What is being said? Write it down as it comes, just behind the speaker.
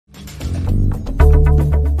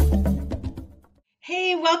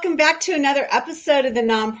welcome back to another episode of the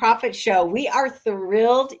Nonprofit Show. We are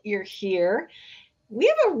thrilled you're here. We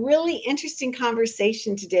have a really interesting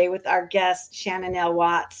conversation today with our guest, Shannon L.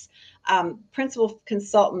 Watts, Principal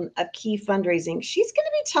Consultant of Key Fundraising. She's going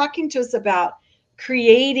to be talking to us about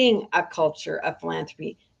creating a culture of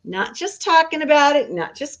philanthropy, not just talking about it,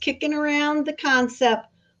 not just kicking around the concept,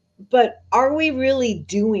 but are we really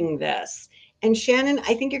doing this? And Shannon,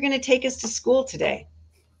 I think you're going to take us to school today.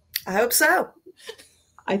 I hope so.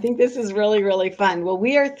 I think this is really, really fun. Well,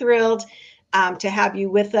 we are thrilled to have you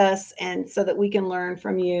with us, and so that we can learn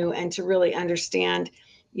from you and to really understand,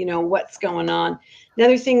 what's going on.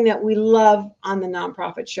 Another thing that we love on the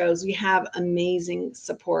nonprofit shows, we have amazing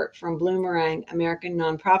support from Bloomerang, American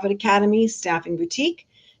Nonprofit Academy, Staffing Boutique,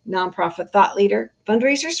 Nonprofit Thought Leader,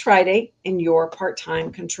 Fundraisers Friday, and Your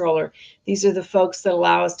Part-Time Controller. These are the folks that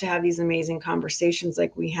allow us to have these amazing conversations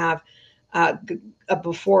like we have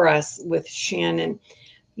before us with Shannon.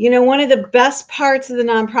 One of the best parts of the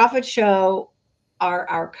nonprofit show are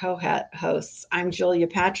our co-hosts. I'm Julia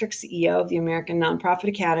Patrick, CEO of the American Nonprofit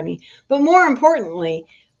Academy, but more importantly,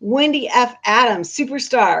 Wendy F. Adams,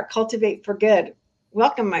 superstar, Cultivate for Good.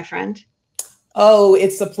 Welcome, my friend. Oh,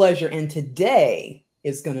 it's a pleasure. And today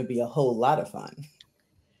is going to be a whole lot of fun.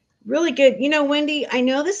 Really good. Wendy, I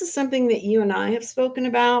know this is something that you and I have spoken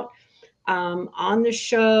about on the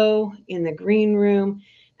show, in the green room.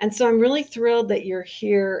 And so I'm really thrilled that you're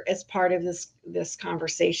here as part of this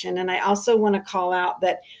conversation. And I also want to call out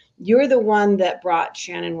that you're the one that brought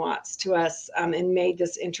Shannon Watts to us and made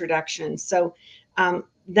this introduction. So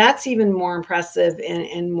that's even more impressive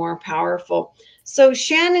and more powerful. So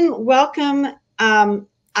Shannon, welcome. I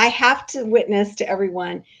have to witness to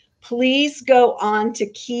everyone, please go on to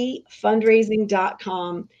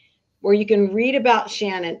keyfundraising.com where you can read about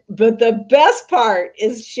Shannon. But the best part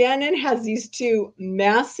is Shannon has these two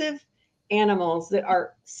massive animals that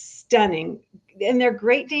are stunning. And they're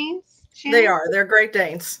Great Danes, Shannon? They are. They're Great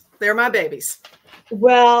Danes. They're my babies.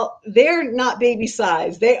 Well, they're not baby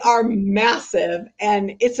size. They are massive.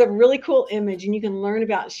 And it's a really cool image. And you can learn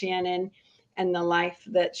about Shannon and the life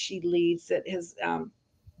that she leads that has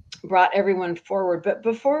brought everyone forward. But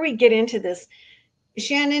before we get into this,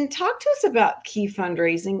 Shannon, talk to us about Key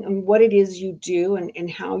Fundraising and what it is you do and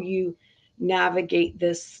how you navigate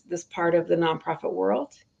this part of the nonprofit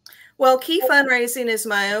world. Well, Key Fundraising is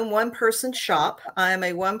my own one-person shop. I am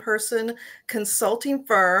a one-person consulting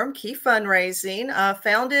firm, Key Fundraising,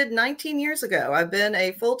 founded 19 years ago. I've been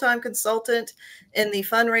a full-time consultant in the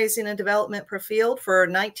fundraising and development field for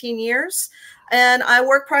 19 years. And I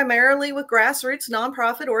work primarily with grassroots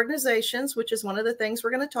nonprofit organizations, which is one of the things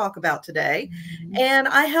we're going to talk about today. And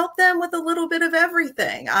I help them with a little bit of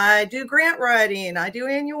everything. I do grant writing. I do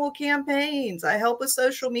annual campaigns. I help with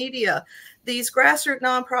social media. These grassroots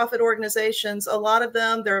nonprofit organizations, a lot of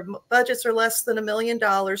them, their budgets are less than $1 million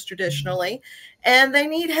traditionally, and they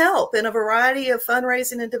need help in a variety of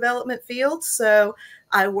fundraising and development fields. So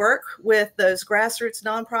I work with those grassroots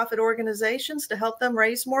nonprofit organizations to help them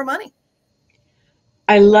raise more money.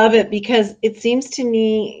 I love it because it seems to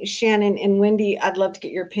me, Shannon and Wendy, I'd love to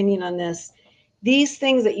get your opinion on this. These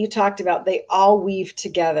things that you talked about, they all weave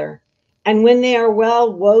together. And when they are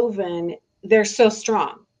well woven, they're so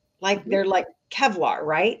strong. Like they're like Kevlar,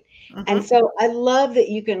 right? And so I love that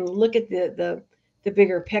you can look at the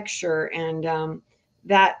bigger picture, and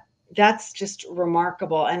that's just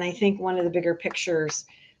remarkable. And I think one of the bigger pictures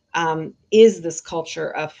is this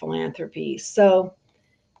culture of philanthropy. So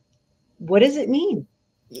what does it mean?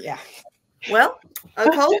 Yeah. Well, a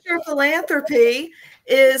culture of philanthropy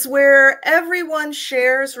is where everyone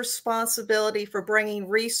shares responsibility for bringing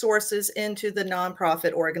resources into the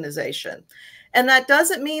nonprofit organization. And that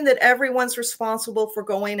doesn't mean that everyone's responsible for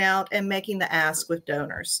going out and making the ask with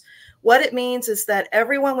donors. What it means is that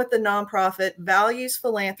everyone with the nonprofit values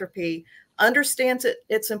philanthropy, understands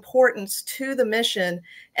its importance to the mission,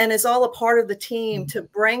 and is all a part of the team to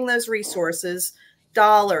bring those resources,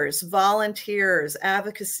 dollars, volunteers,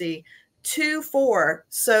 advocacy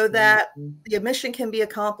so that the mission can be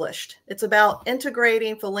accomplished. It's about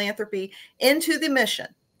integrating philanthropy into the mission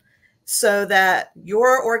so that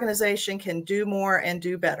your organization can do more and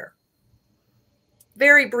do better.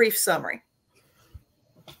 Very brief summary.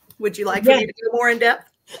 Would you like for me to go more in depth?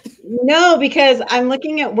 No, because I'm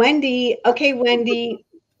looking at Wendy. Okay, Wendy,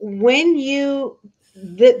 when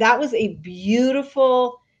that was a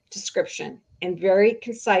beautiful description and very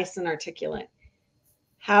concise and articulate.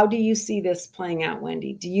 How do you see this playing out,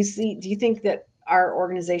 Wendy? Do you think that our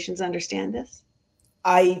organizations understand this?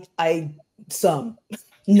 Some,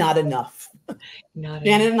 not enough. Not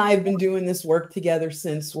Shannon enough. and I have been doing this work together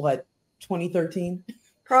since what, 2013?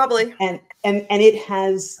 Probably. And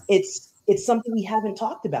it's something we haven't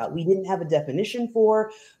talked about. We didn't have a definition for.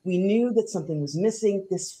 We knew that something was missing,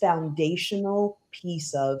 this foundational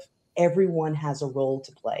piece of everyone has a role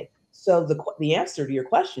to play. So the answer to your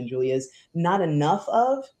question, Julie, is not enough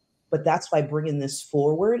of, but that's why bringing this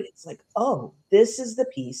forward, it's like, oh, this is the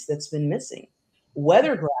piece that's been missing,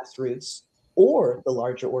 whether grassroots or the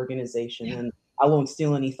larger organization. Yeah. And I won't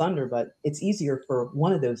steal any thunder, but it's easier for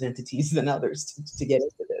one of those entities than others to get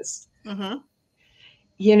into this. Mm-hmm.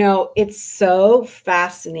 You know, it's so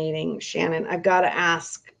fascinating, Shannon. I've got to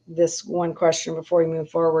ask this one question before we move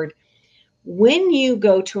forward. When you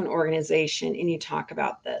go to an organization and you talk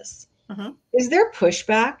about this, is there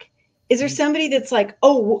pushback? Is there somebody that's like,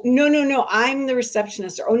 oh, no, I'm the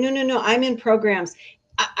receptionist, or oh, no, I'm in programs.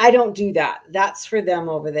 I don't do that. That's for them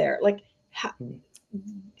over there. Like,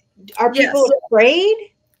 are people afraid?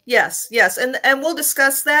 Yes. And we'll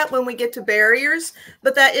discuss that when we get to barriers,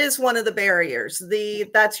 but that is one of the barriers.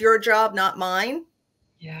 That's your job, not mine.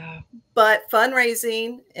 Yeah. But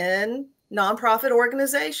fundraising in nonprofit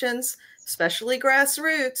organizations, especially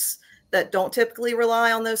grassroots, that don't typically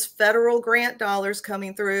rely on those federal grant dollars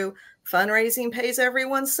coming through, fundraising pays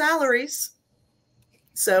everyone's salaries.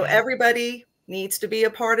 So everybody needs to be a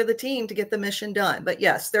part of the team to get the mission done. But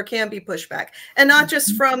yes, there can be pushback, and not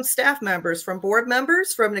just from staff members, from board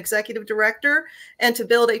members, from an executive director. And to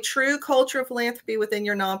build a true culture of philanthropy within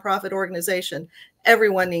your nonprofit organization,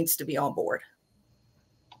 everyone needs to be on board.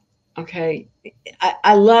 Okay.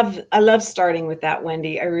 I love starting with that,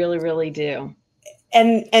 Wendy. I really, really do.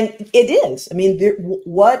 And it is. I mean,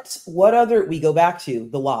 what other, we go back to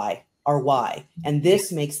the why, our why, and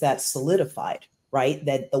this makes that solidified, right?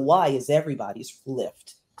 That the why is everybody's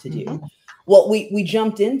lift to do. Well, we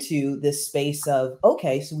jumped into this space of,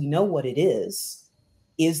 okay, so we know what it is.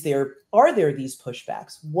 Are there these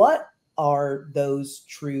pushbacks? What are those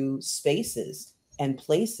true spaces and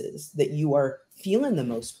places that you are feeling the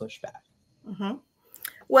most pushback?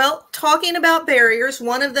 Well, talking about barriers,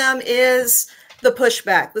 one of them is the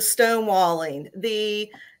pushback, the stonewalling,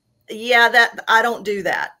 that I don't do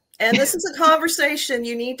that. And this is a conversation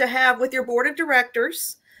you need to have with your board of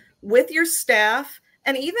directors, with your staff,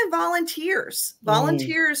 and even volunteers.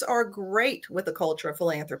 Volunteers are great with the culture of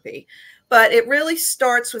philanthropy, but it really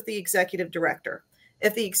starts with the executive director.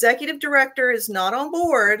 If the executive director is not on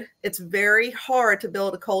board, it's very hard to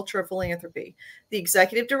build a culture of philanthropy. The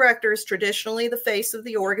executive director is traditionally the face of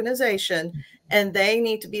the organization, and they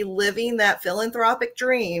need to be living that philanthropic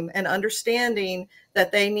dream and understanding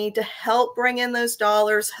that they need to help bring in those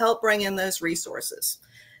dollars, help bring in those resources.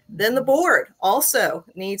 Then the board also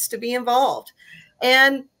needs to be involved.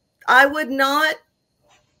 And I would not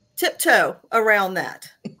tiptoe around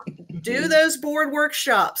that. Do those board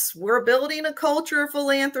workshops. We're building a culture of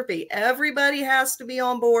philanthropy. Everybody has to be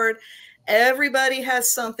on board. Everybody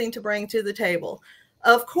has something to bring to the table.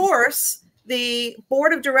 Of course, the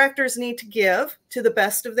board of directors need to give to the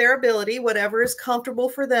best of their ability, whatever is comfortable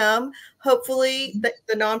for them. Hopefully,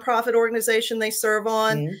 the nonprofit organization they serve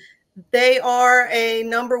on, they are a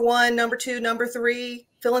number 1, number 2, number 3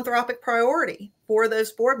 philanthropic priority for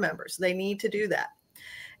those board members. They need to do that.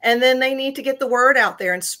 And then they need to get the word out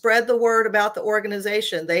there and spread the word about the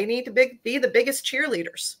organization. They need to be the biggest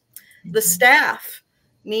cheerleaders. The staff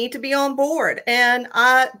need to be on board. And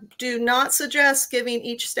I do not suggest giving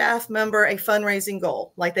each staff member a fundraising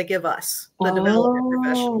goal like they give us, the development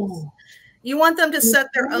professionals. You want them to set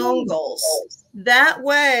their own goals. That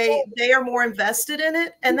way they are more invested in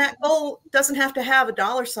it. And that goal doesn't have to have a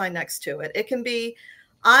dollar sign next to it. It can be,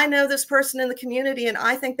 I know this person in the community, and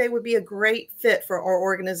I think they would be a great fit for our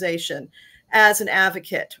organization as an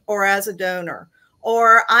advocate or as a donor.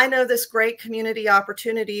 Or I know this great community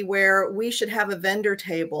opportunity where we should have a vendor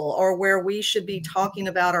table or where we should be talking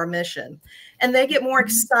about our mission. And they get more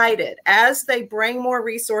excited as they bring more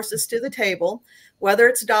resources to the table, whether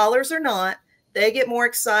it's dollars or not, they get more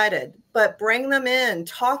excited. But bring them in,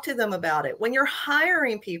 talk to them about it. When you're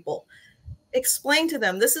hiring people, explain to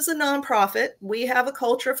them, this is a nonprofit. We have a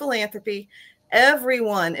culture of philanthropy.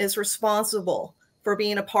 Everyone is responsible for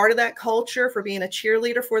being a part of that culture, for being a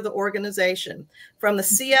cheerleader for the organization. From the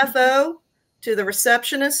CFO to the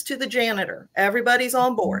receptionist to the janitor, everybody's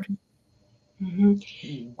on board.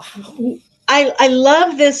 Wow. I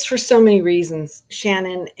love this for so many reasons,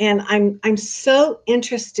 Shannon. And I'm so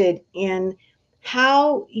interested in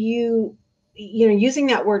how using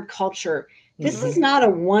that word culture. This is not a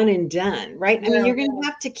one and done, right? I mean, you're going to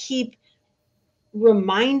have to keep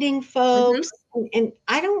reminding folks. And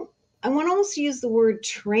I want to almost use the word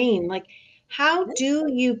train. Like, how do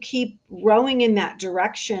you keep rowing in that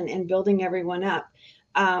direction and building everyone up?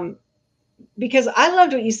 because I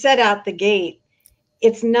loved what you said out the gate.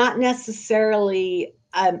 It's not necessarily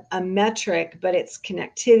a metric, but it's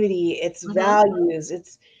connectivity, it's values,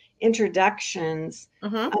 it's introductions.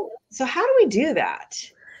 So how do we do that?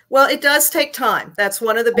 Well, it does take time. That's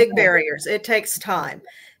one of the big barriers. It takes time.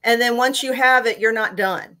 And then once you have it, you're not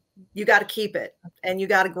done. You got to keep it and you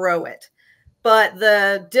got to grow it. But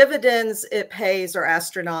the dividends it pays are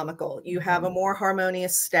astronomical. You have a more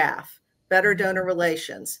harmonious staff, better donor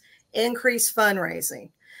relations, increased fundraising.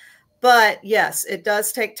 But yes, it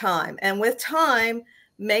does take time. And with time,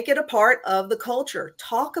 make it a part of the culture.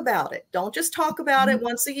 Talk about it. Don't just talk about it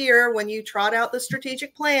once a year when you trot out the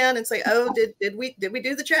strategic plan and say, oh, did we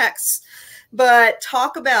do the checks? But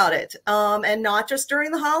talk about it. And not just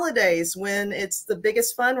during the holidays when it's the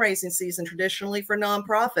biggest fundraising season traditionally for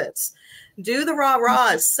nonprofits. Do the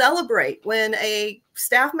rah-rahs. Celebrate. When a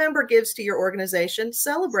staff member gives to your organization,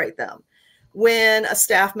 celebrate them. When a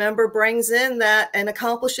staff member brings in that and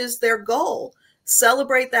accomplishes their goal,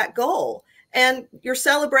 celebrate that goal. And your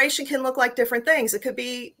celebration can look like different things. It could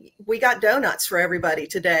be, we got donuts for everybody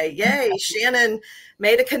today. Yay, Shannon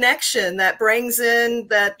made a connection that brings in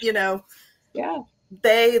that, you know,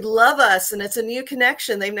 they love us and it's a new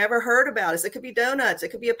connection. They've never heard about us. It could be donuts. It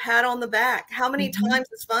could be a pat on the back. How many times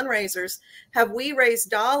as fundraisers have we raised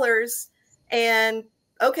dollars and,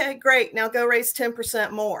 okay, great, now go raise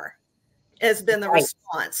 10% more, has been the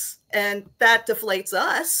response. And that deflates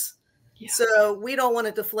us. So we don't want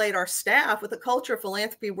to deflate our staff. With a culture of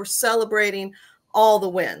philanthropy, we're celebrating all the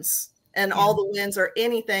wins, and all the wins are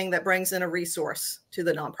anything that brings in a resource to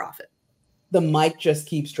the nonprofit. The mic just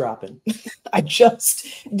keeps dropping.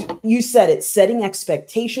 You said it, setting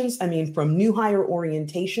expectations. I mean, from new hire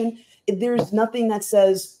orientation, there's nothing that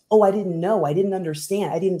says, oh, I didn't know, I didn't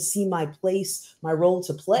understand, I didn't see my place, my role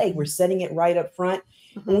to play. We're setting it right up front.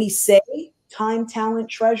 When we say time, talent,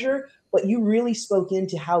 treasure, but you really spoke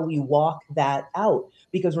into how we walk that out,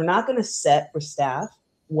 because we're not going to set for staff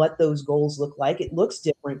what those goals look like. It looks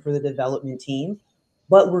different for the development team,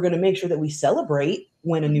 but we're going to make sure that we celebrate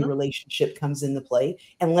when a new relationship comes into play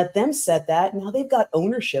and let them set that. Now they've got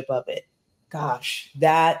ownership of it. Gosh,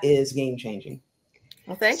 that is game changing.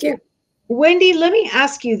 Well, thank you. Wendy, let me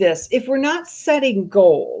ask you this. If we're not setting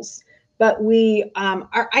goals, but we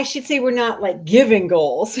I should say we're not like giving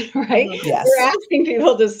goals, right? Yes. We're asking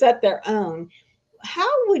people to set their own. How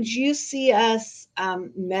would you see us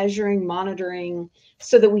measuring, monitoring,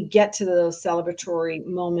 so that we get to those celebratory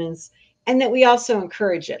moments and that we also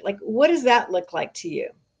encourage it? Like, what does that look like to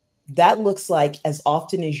you? That looks like as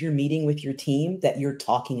often as you're meeting with your team, that you're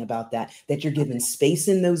talking about that you're giving space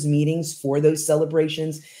in those meetings for those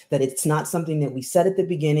celebrations, that it's not something that we set at the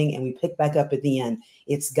beginning and we pick back up at the end.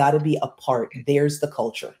 It's got to be a part. There's the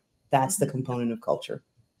culture. That's the component of culture.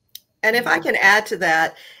 And if I can add to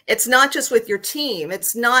that, it's not just with your team.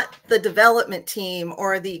 It's not the development team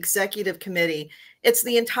or the executive committee. It's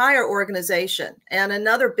the entire organization. And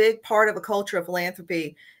another big part of a culture of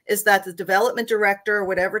philanthropy is that the development director,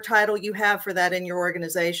 whatever title you have for that in your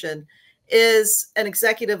organization, is an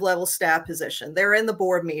executive level staff position. They're in the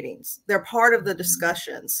board meetings. They're part of the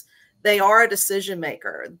discussions. They are a decision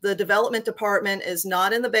maker. The development department is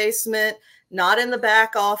not in the basement, not in the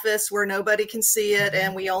back office where nobody can see it,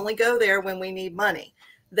 and we only go there when we need money.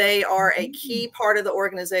 They are a key part of the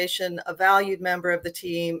organization, a valued member of the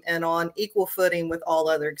team, and on equal footing with all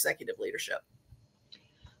other executive leadership.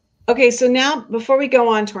 Okay, so now before we go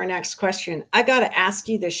on to our next question, I got to ask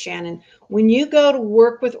you this, Shannon. When you go to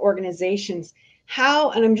work with organizations,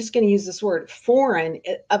 how, and I'm just going to use this word, foreign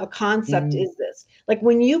of a concept is this? Like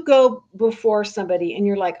when you go before somebody and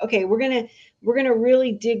you're like, okay, we're going to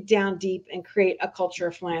really dig down deep and create a culture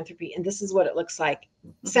of philanthropy, and this is what it looks like.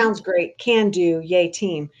 Sounds great, can do, yay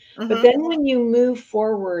team. But then when you move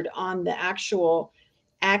forward on the actual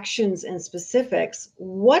actions and specifics,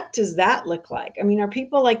 what does that look like? I mean, are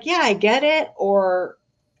people like, yeah, I get it, or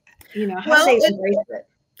how do they embrace it?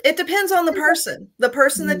 It depends on the person. The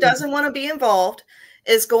person that doesn't want to be involved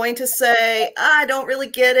is going to say, I don't really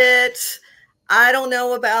get it, I don't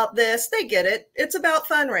know about this. They get it. It's about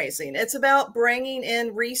fundraising. It's about bringing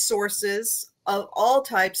in resources of all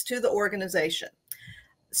types to the organization.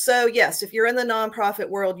 So yes, if you're in the nonprofit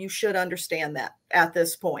world, you should understand that at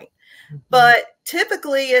this point. But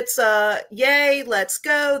typically it's yay, let's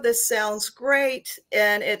go, this sounds great,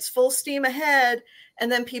 and it's full steam ahead,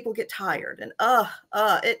 and then people get tired, and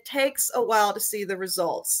it takes a while to see the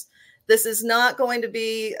results. This is not going to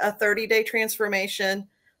be a 30-day transformation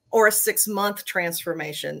or a 6-month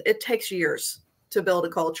transformation. It takes years to build a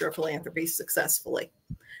culture of philanthropy successfully.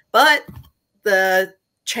 But the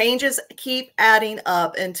changes keep adding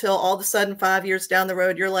up until all of a sudden 5 years down the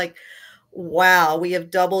road, you're like, Wow, we have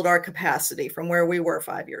doubled our capacity from where we were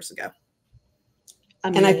 5 years ago.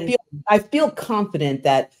 And I feel confident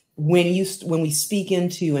that when we speak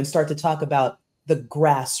into and start to talk about the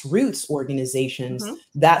grassroots organizations,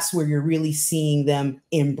 that's where you're really seeing them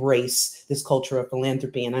embrace this culture of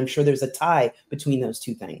philanthropy. And I'm sure there's a tie between those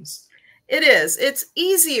two things. It is. It's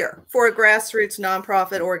easier for a grassroots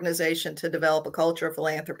nonprofit organization to develop a culture of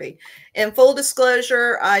philanthropy. In full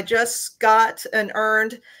disclosure, I just got and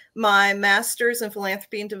earned my master's in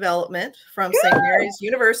philanthropy and development from St. Mary's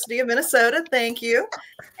University of Minnesota. Thank you.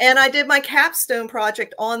 And I did my capstone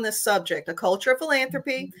project on this subject, a culture of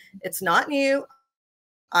philanthropy. It's not new.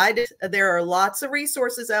 There are lots of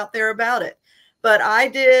resources out there about it, but I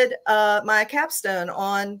did my capstone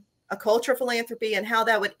on a culture of philanthropy and how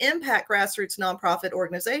that would impact grassroots nonprofit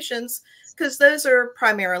organizations, because those are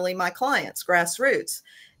primarily my clients, grassroots.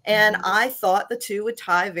 And I thought the two would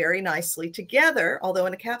tie very nicely together, although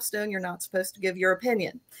in a capstone, you're not supposed to give your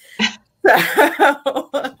opinion,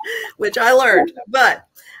 which I learned, but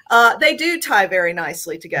they do tie very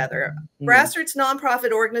nicely together. Grassroots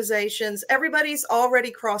nonprofit organizations, everybody's already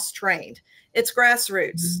cross-trained. It's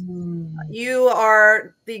grassroots. You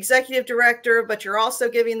are the executive director, but you're also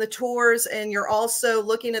giving the tours, and you're also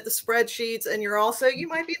looking at the spreadsheets, and you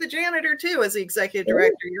might be the janitor too as the executive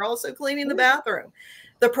director. You're also cleaning the bathroom.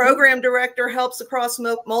 The program director helps across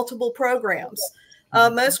multiple programs.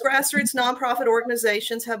 Most grassroots nonprofit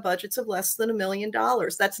organizations have budgets of less than $1 million.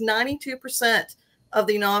 That's 92% of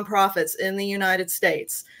the nonprofits in the United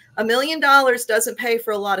States. $1 million doesn't pay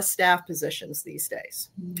for a lot of staff positions these days.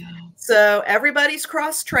 No. So everybody's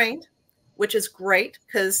cross-trained, which is great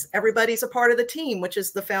because everybody's a part of the team, which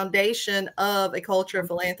is the foundation of a culture of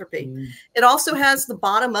philanthropy. It also has the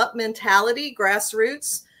bottom-up mentality,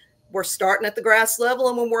 grassroots. We're starting at the grass level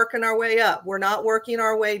and we're working our way up. We're not working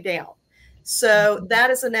our way down. So that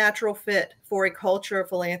is a natural fit for a culture of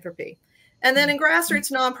philanthropy. And then in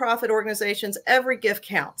grassroots nonprofit organizations, every gift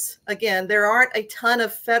counts. Again, there aren't a ton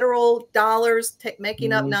of federal dollars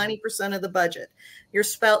making up 90% of the budget. You're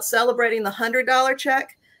celebrating the $100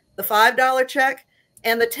 check, the $5 check,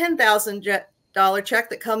 and the $10,000 check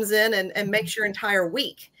that comes in and makes your entire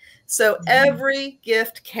week. So every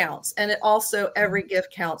gift counts. And every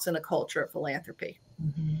gift counts in a culture of philanthropy.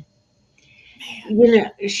 You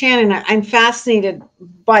know, Shannon, I'm fascinated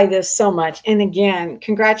by this so much. And again,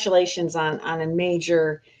 congratulations on a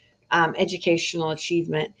major educational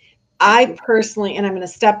achievement. I personally, and I'm going to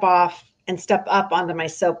step off and step up onto my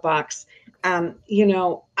soapbox. You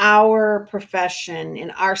know, our profession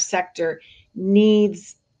in our sector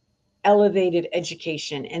needs elevated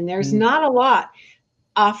education, and there's not a lot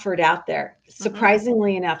offered out there.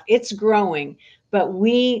 Surprisingly enough, it's growing. But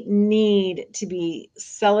we need to be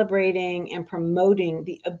celebrating and promoting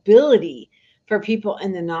the ability for people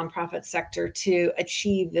in the nonprofit sector to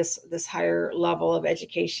achieve this higher level of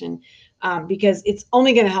education, because it's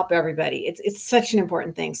only going to help everybody. It's such an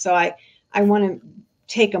important thing. So I want to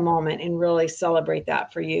take a moment and really celebrate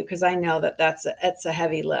that for you, because I know that it's a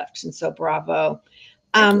heavy lift. And so bravo.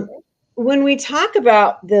 When we talk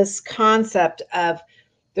about this concept of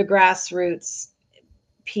the grassroots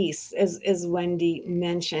piece, as Wendy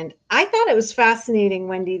mentioned, I thought it was fascinating,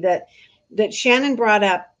 Wendy, that Shannon brought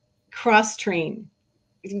up cross-train,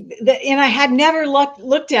 and I had never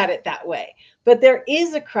looked at it that way, but there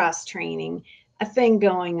is a cross-training, a thing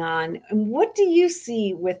going on. And what do you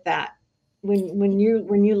see with that when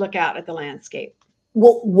you look out at the landscape?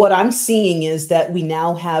 Well, what I'm seeing is that we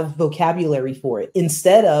now have vocabulary for it.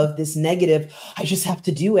 Instead of this negative, I just have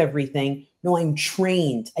to do everything. No, I'm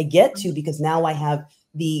trained. I get to, because now I have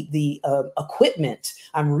the equipment,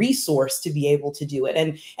 I'm resourced to be able to do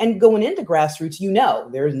it. And going into grassroots, you know,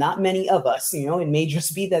 there's not many of us, you know, it may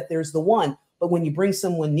just be that there's the one, but when you bring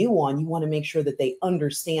someone new on, you want to make sure that they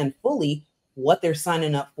understand fully what they're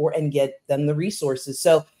signing up for and get them the resources.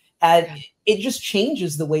 So it just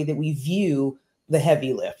changes the way that we view the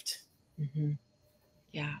heavy lift.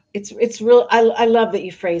 Yeah, it's real. I love that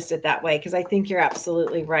you phrased it that way, because I think you're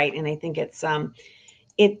absolutely right. And I think it's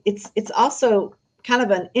also kind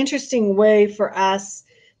of an interesting way for us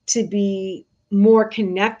to be more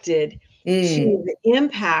connected to the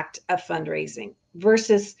impact of fundraising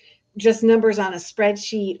versus just numbers on a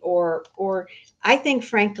spreadsheet, or I think,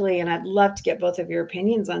 frankly, and I'd love to get both of your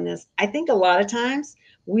opinions on this, I think a lot of times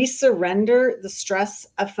we surrender the stress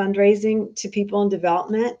of fundraising to people in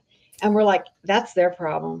development, and we're like, that's their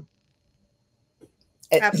problem.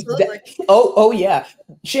 Absolutely. Oh yeah.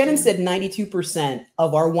 Shannon said 92%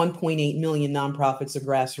 of our 1.8 million nonprofits are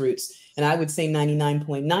grassroots. And I would say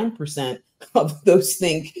 99.9% of those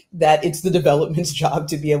think that it's the development's job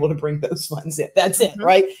to be able to bring those funds in. That's it,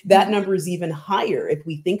 right? That number is even higher if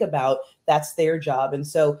we think about that's their job. And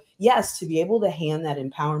so, yes, to be able to hand that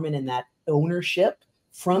empowerment and that ownership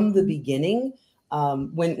from the beginning,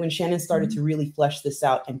 when Shannon started to really flesh this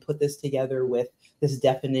out and put this together with this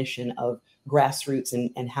definition of grassroots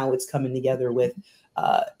and how it's coming together with,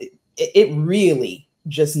 it really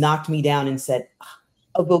just knocked me down and said,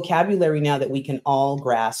 a vocabulary now that we can all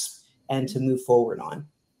grasp and to move forward on.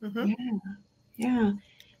 Yeah.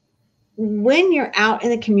 When you're out in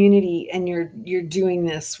the community and you're doing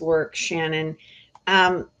this work, Shannon,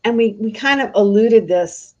 and we kind of alluded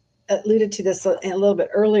to this a little bit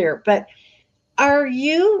earlier, but are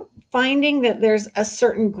you finding that there's a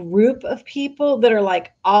certain group of people that are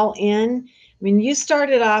like all in? I mean, you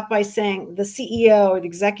started off by saying the CEO or the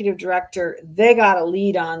executive director, they got to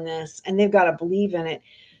lead on this and they've got to believe in it.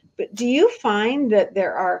 But do you find that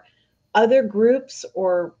there are other groups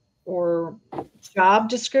or job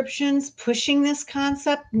descriptions pushing this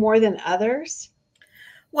concept more than others?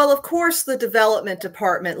 Well, of course, the development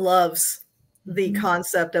department loves the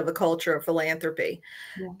concept of a culture of philanthropy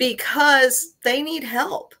because they need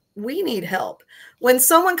help. We need help. When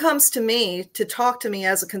someone comes to me to talk to me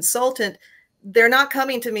as a consultant, they're not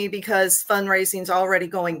coming to me because fundraising is already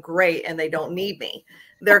going great and they don't need me.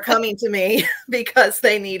 They're coming to me because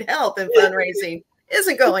they need help and fundraising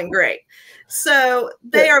isn't going great. So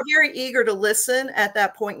they are very eager to listen at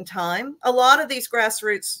that point in time. A lot of these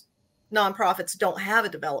grassroots nonprofits don't have a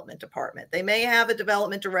development department. They may have a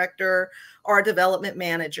development director or a development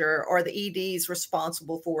manager, or the ED is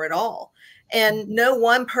responsible for it all. And no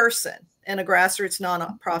one person in a grassroots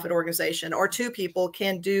nonprofit organization or two people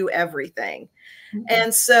can do everything.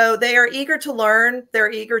 And so they are eager to learn.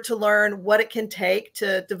 They're eager to learn what it can take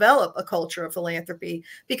to develop a culture of philanthropy,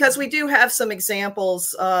 because we do have some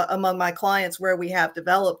examples among my clients where we have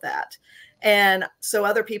developed that. And so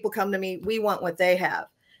other people come to me, we want what they have.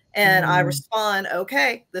 And I respond,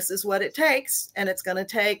 okay, this is what it takes. And it's going to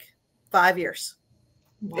take 5 years.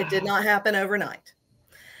 It did not happen overnight.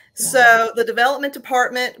 So the development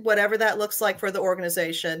department, whatever that looks like for the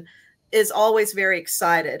organization, is always very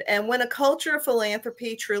excited. And when a culture of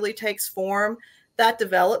philanthropy truly takes form, that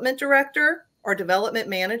development director or development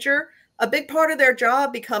manager, a big part of their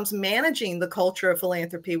job becomes managing the culture of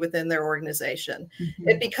philanthropy within their organization.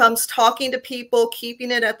 It becomes talking to people,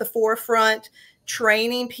 keeping it at the forefront,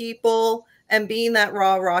 training people, and being that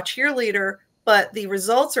raw cheerleader. But the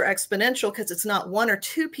results are exponential because it's not one or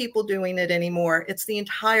two people doing it anymore. It's the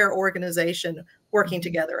entire organization working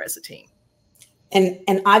together as a team.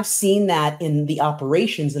 And I've seen that in the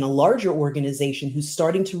operations in a larger organization who's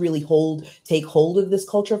starting to really take hold of this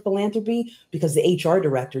culture of philanthropy, because the HR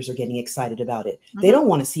directors are getting excited about it. They don't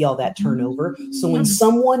want to see all that turnover. So when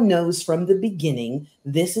someone knows from the beginning,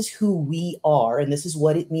 this is who we are and this is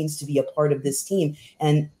what it means to be a part of this team,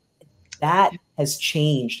 and that has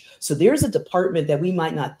changed. So there's a department that we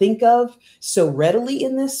might not think of so readily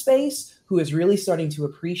in this space who is really starting to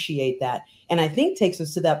appreciate that. And I think takes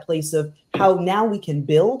us to that place of how now we can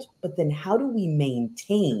build, but then how do we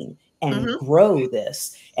maintain and grow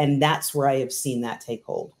this? And that's where I have seen that take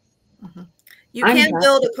hold. You can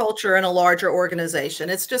build a culture in a larger organization.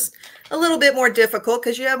 It's just a little bit more difficult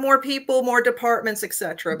because you have more people, more departments,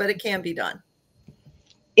 etc. But it can be done.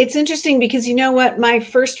 It's interesting because you know what? My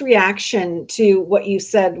first reaction to what you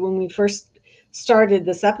said when we first started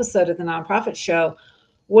this episode of the Nonprofit Show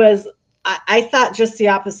was I thought just the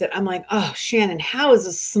opposite. I'm like, oh, Shannon, how is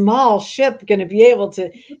a small ship going to be able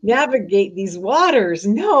to navigate these waters?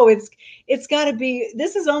 No, it's got to be,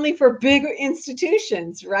 this is only for bigger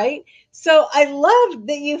institutions, right? So I love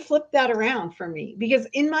that you flipped that around for me, because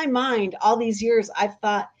in my mind, all these years, I've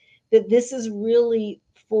thought that this is really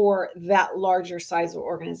for that larger size of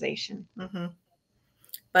organization.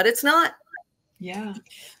 But it's not. Yeah.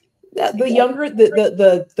 The younger,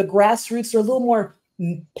 the grassroots are a little more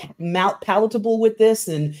palatable with this,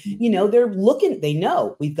 and they're looking, they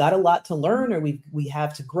know we've got a lot to learn, or we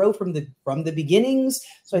have to grow from the beginnings.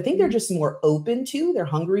 So I think they're just more open to, they're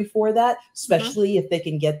hungry for that, especially if they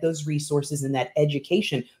can get those resources and that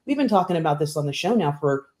education. We've been talking about this on the show now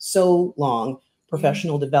for so long,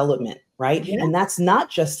 professional development, right? And that's not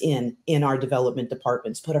just in our development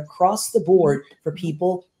departments, but across the board for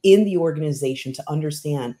people in the organization to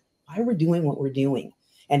understand why we're doing what we're doing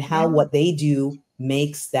and how what they do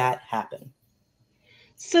makes that happen.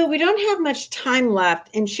 So we don't have much time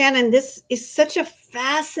left. And Shannon, this is such a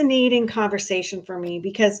fascinating conversation for me,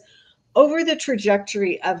 because over the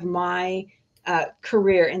trajectory of my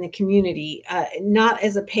career in the community, not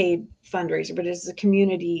as a paid fundraiser, but as a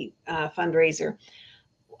community fundraiser,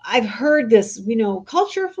 I've heard this,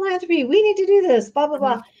 culture of philanthropy, we need to do this, blah, blah,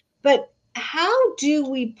 blah. But how do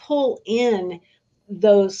we pull in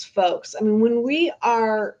those folks? I mean,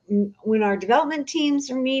 when our development teams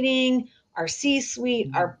are meeting, our C-suite,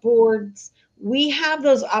 our boards, we have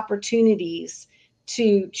those opportunities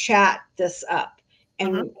to chat this up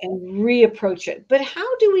and reapproach it. But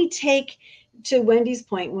how do we take, to Wendy's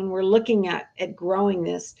point, when we're looking at growing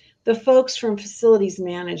this, the folks from facilities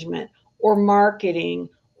management or marketing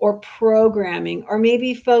or programming, or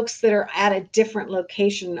maybe folks that are at a different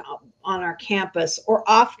location on our campus or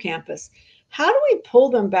off campus, how do we pull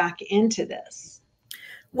them back into this?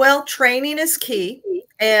 Well, training is key,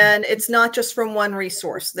 and it's not just from one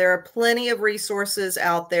resource. There are plenty of resources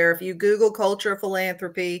out there. If you Google culture of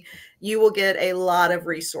philanthropy, you will get a lot of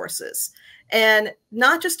resources. And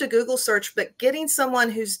not just a Google search, but getting someone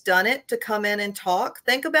who's done it to come in and talk.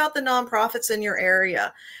 Think about the nonprofits in your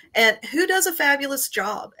area and who does a fabulous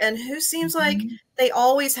job and who seems like they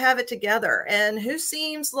always have it together and who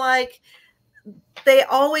seems like they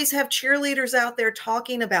always have cheerleaders out there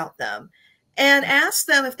talking about them. And ask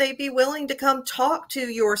them if they'd be willing to come talk to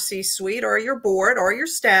your C-suite or your board or your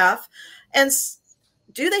staff. And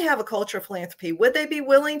do they have a culture of philanthropy? Would they be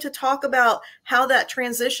willing to talk about how that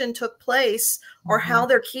transition took place or how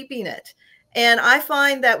they're keeping it? And I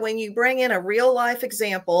find that when you bring in a real life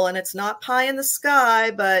example, and it's not pie in the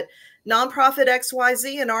sky, but nonprofit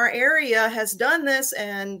XYZ in our area has done this,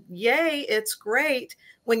 and yay, it's great.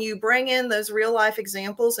 When you bring in those real life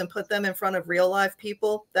examples and put them in front of real life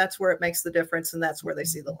people, that's where it makes the difference, and that's where they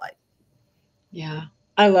see the light. Yeah,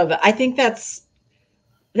 I love it. I think that's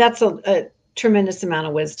a tremendous amount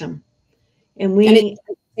of wisdom. And it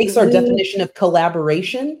takes our definition of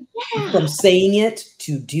collaboration from saying it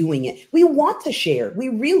to doing it. We want to share. We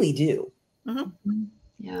really do.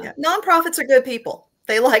 Yeah. Nonprofits are good people.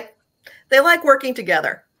 They like working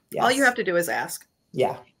together. Yes. All you have to do is ask.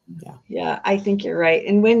 Yeah, I think you're right.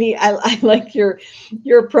 And Wendy, I like your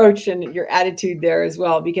approach and your attitude there as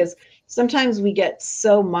well, because sometimes we get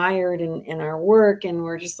so mired in our work and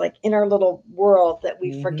we're just like in our little world that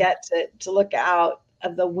we forget to look out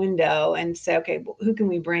of the window and say, okay, who can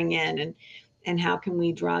we bring in and how can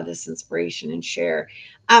we draw this inspiration and share?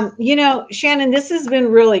 Shannon, this has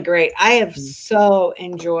been really great. I have so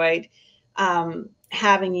enjoyed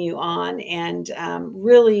having you on, and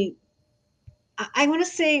really, I want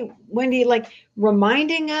to say, Wendy, like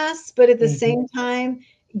reminding us, but at the same time,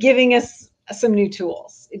 giving us some new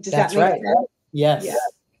tools. Does that make sense? Yes. Yeah.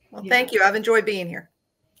 Well, thank you. I've enjoyed being here.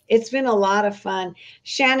 It's been a lot of fun.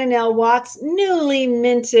 Shannon L. Watts, newly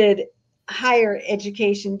minted higher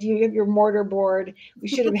education. Do you have your mortar board? We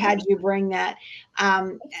should have had you bring that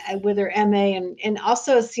with her MA and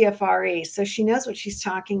also a CFRE. So she knows what she's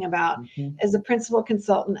talking about as a principal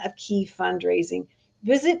consultant of Key Fundraising.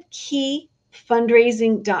 Visit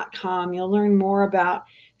keyfundraising.com. You'll learn more about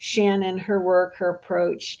Shannon, her work, her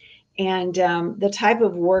approach, and the type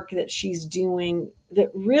of work that she's doing that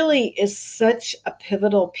really is such a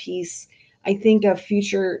pivotal piece, I think, of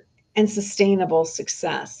future and sustainable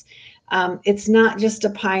success. It's not just a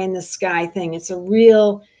pie in the sky thing. It's a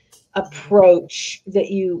real approach that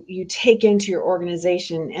you take into your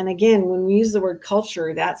organization. And again, when we use the word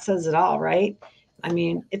culture, that says it all, right? I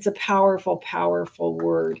mean, it's a powerful, powerful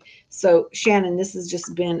word. So Shannon, this has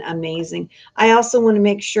just been amazing. I also want to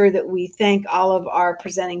make sure that we thank all of our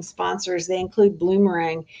presenting sponsors. They include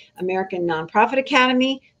Bloomerang, American Nonprofit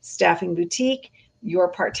Academy, Staffing Boutique, Your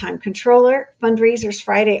Part-Time Controller, Fundraisers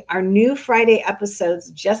Friday, our new Friday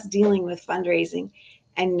episodes just dealing with fundraising,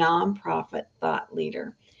 and Nonprofit Thought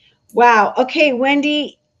Leader. Wow. Okay,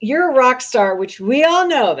 Wendy, you're a rock star, which we all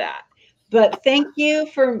know that. But thank you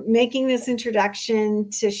for making this introduction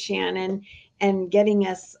to Shannon and getting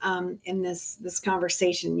us in this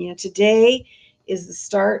conversation. Today is the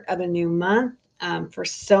start of a new month for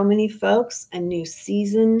so many folks, a new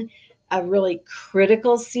season, a really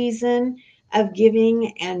critical season of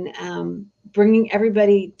giving, and bringing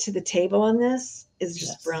everybody to the table on this is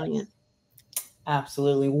just brilliant.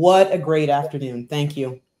 Absolutely. What a great afternoon. Thank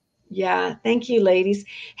you. Yeah, thank you, ladies.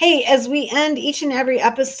 Hey, as we end each and every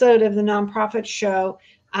episode of the Nonprofit Show,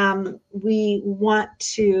 we want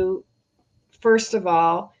to, first of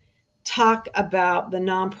all, talk about the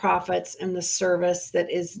nonprofits and the service that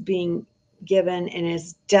is being given and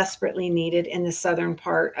is desperately needed in the southern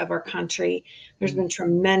part of our country. There's been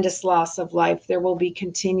tremendous loss of life. There will be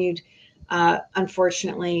continued,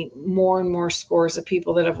 unfortunately, more and more scores of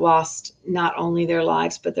people that have lost not only their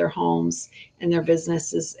lives, but their homes and their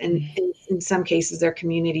businesses, and in some cases, their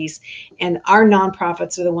communities. And our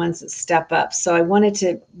nonprofits are the ones that step up. So I wanted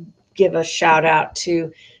to give a shout out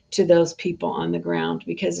to to those people on the ground,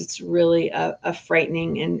 because it's really a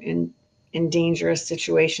frightening and dangerous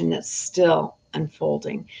situation that's still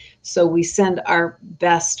unfolding. So we send our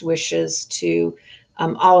best wishes to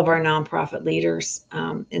all of our nonprofit leaders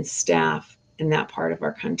and staff in that part of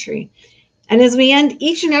our country. And as we end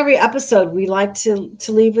each and every episode, we like to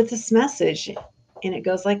leave with this message, and it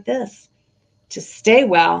goes like this: to stay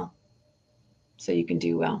well so you can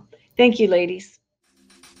do well. Thank you, ladies.